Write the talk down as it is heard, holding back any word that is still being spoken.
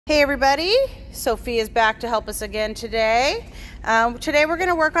Hey everybody, Sophia's back to help us again today. Today we're going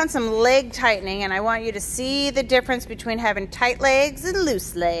to work on some leg tightening, and I want you to see the difference between having tight legs and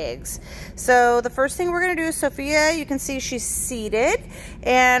loose legs. So the first thing we're going to do is Sophia, you can see she's seated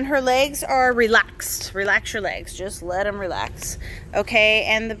and her legs are relaxed. Relax your legs, just let them relax. Okay,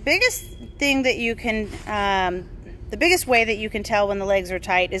 and the biggest thing that you can, the biggest way that you can tell when the legs are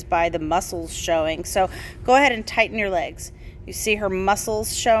tight is by the muscles showing. So go ahead and tighten your legs. You see her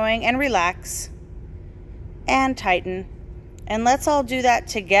muscles showing, and relax and tighten. And let's all do that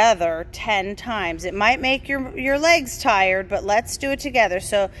together 10 times. It might make your legs tired, but let's do it together.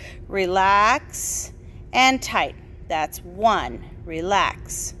 So relax and tighten. That's 1.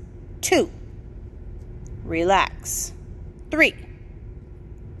 Relax. 2. Relax. 3.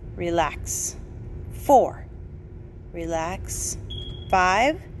 Relax. 4. Relax.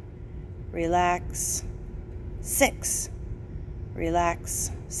 5. Relax. 6.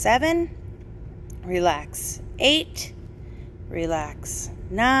 Relax. 7. Relax. 8. Relax.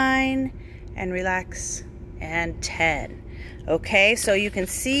 9. And relax. And 10. Okay, so you can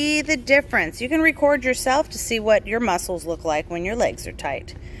see the difference. You can record yourself to see what your muscles look like when your legs are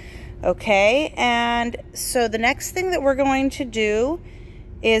tight. Okay, and so the next thing that we're going to do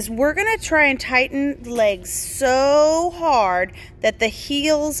is we're going to try and tighten the legs so hard that the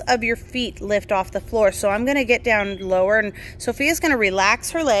heels of your feet lift off the floor. So I'm going to get down lower, and Sophia's going to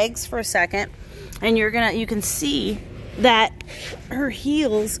relax her legs for a second, and you can see that her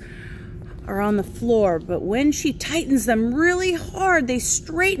heels are on the floor, but when she tightens them really hard, they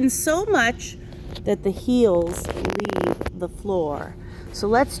straighten so much that the heels leave the floor. So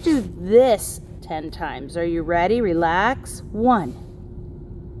let's do this 10 times. Are you ready? Relax. 1.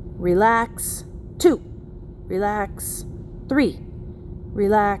 Relax. 2. Relax. 3.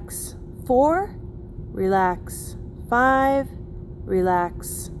 Relax. 4. Relax. 5.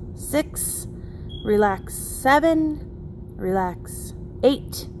 Relax. 6. Relax. 7. Relax.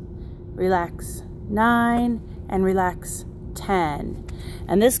 8. Relax. 9. And relax. 10.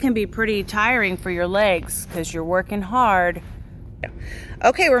 And this can be pretty tiring for your legs because you're working hard.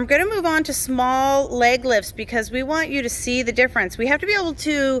 Okay, we're going to move on to small leg lifts because we want you to see the difference. We have to be able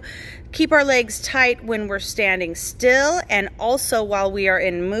to keep our legs tight when we're standing still and also while we are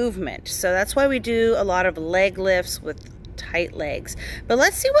in movement. So that's why we do a lot of leg lifts with tight legs. But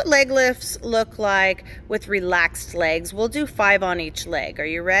let's see what leg lifts look like with relaxed legs. We'll do 5 on each leg. Are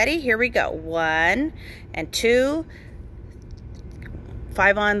you ready? Here we go. 1 and 2.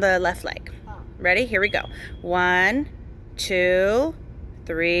 5 on the left leg. Ready? Here we go. 1, 2,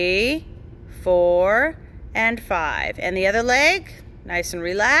 3, 4, and 5. And the other leg, nice and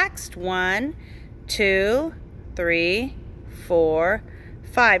relaxed. 1, 2, 3, 4,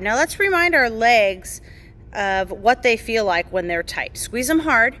 5. Now let's remind our legs of what they feel like when they're tight. Squeeze them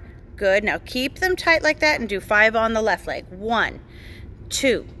hard. Good. Now keep them tight like that and do 5 on the left leg. 1,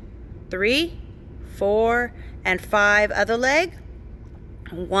 2, 3, 4, and 5. Other leg.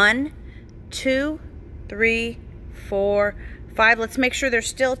 1, 2, 3, 4, 5. Let's make sure they're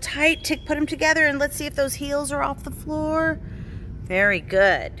still tight. Put them together and let's see if those heels are off the floor. Very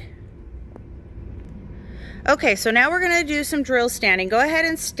good. Okay, so now we're going to do some drill standing. Go ahead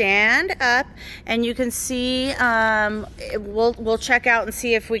and stand up, and you can see, we'll check out and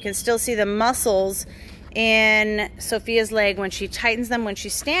see if we can still see the muscles in Sophia's leg when she tightens them when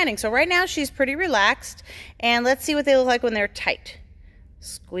she's standing. So right now she's pretty relaxed, and let's see what they look like when they're tight.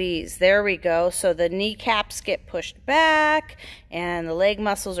 Squeeze. There we go. So the kneecaps get pushed back and the leg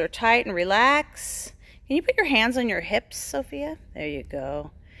muscles are tight and relax. Can you put your hands on your hips, Sophia? There you go.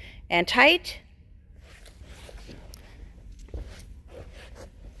 And tight.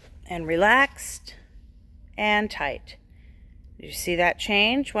 And relaxed. And tight. Did you see that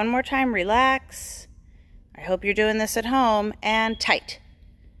change? One more time. Relax. I hope you're doing this at home. And tight.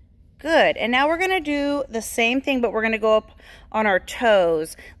 Good. And now we're going to do the same thing, but we're going to go up on our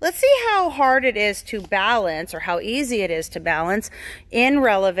toes. Let's see how hard it is to balance, or how easy it is to balance in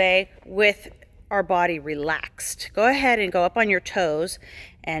releve with our body relaxed. Go ahead and go up on your toes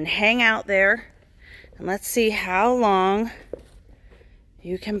and hang out there. And let's see how long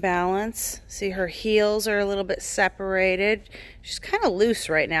you can balance. See, her heels are a little bit separated. She's kind of loose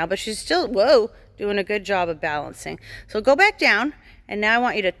right now, but she's still, whoa, doing a good job of balancing. So go back down. And now I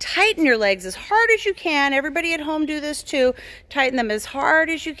want you to tighten your legs as hard as you can. Everybody at home do this too. Tighten them as hard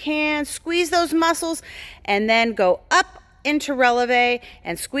as you can. Squeeze those muscles and then go up into releve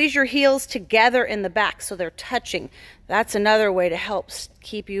and squeeze your heels together in the back so they're touching. That's another way to help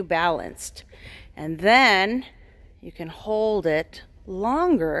keep you balanced. And then you can hold it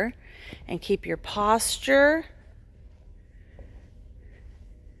longer and keep your posture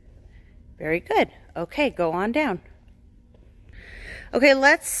Very good. Okay, go on down. Okay,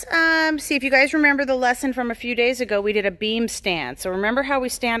 let's see if you guys remember the lesson from a few days ago. We did a beam stand. So remember how we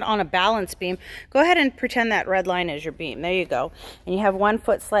stand on a balance beam? Go ahead and pretend that red line is your beam. There you go. And you have one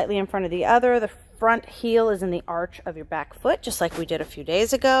foot slightly in front of the other. The front heel is in the arch of your back foot, just like we did a few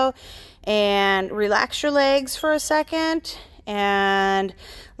days ago. And relax your legs for a second. And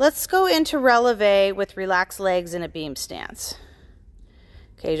let's go into releve with relaxed legs in a beam stance.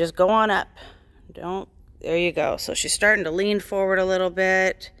 Okay, just go on up. There you go. So she's starting to lean forward a little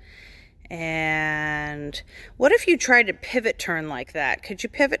bit. And what if you tried to pivot turn like that? Could you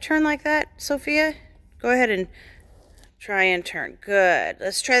pivot turn like that, Sophia? Go ahead and try and turn. Good.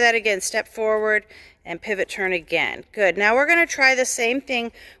 Let's try that again. Step forward and pivot turn again. Good. Now we're going to try the same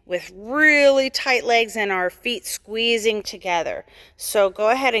thing with really tight legs and our feet squeezing together. So go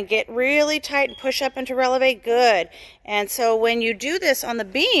ahead and get really tight and push up into releve. Good. And so when you do this on the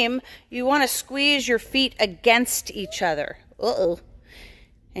beam, you want to squeeze your feet against each other. Uh-oh.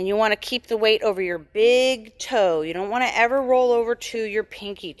 And you want to keep the weight over your big toe. You don't want to ever roll over to your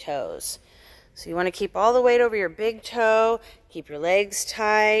pinky toes. So you want to keep all the weight over your big toe. Keep your legs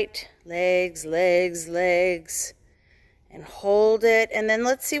tight. Legs, legs, legs. And hold it. And then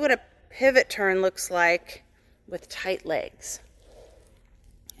let's see what a pivot turn looks like with tight legs.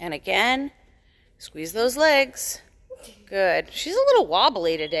 And again, squeeze those legs. Good. She's a little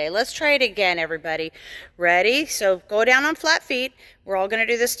wobbly today. Let's try it again, everybody. Ready? So go down on flat feet. We're all going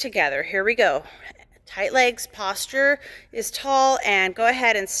to do this together. Here we go. Tight legs, posture is tall, and go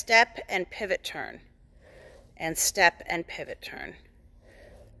ahead and step and pivot turn. And step and pivot turn.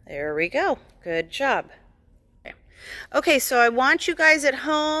 There we go. Good job. Okay, so I want you guys at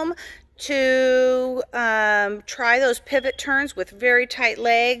home to try those pivot turns with very tight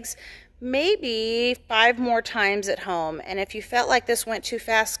legs, maybe 5 more times at home. And if you felt like this went too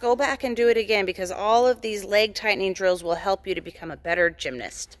fast, go back and do it again, because all of these leg tightening drills will help you to become a better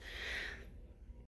gymnast.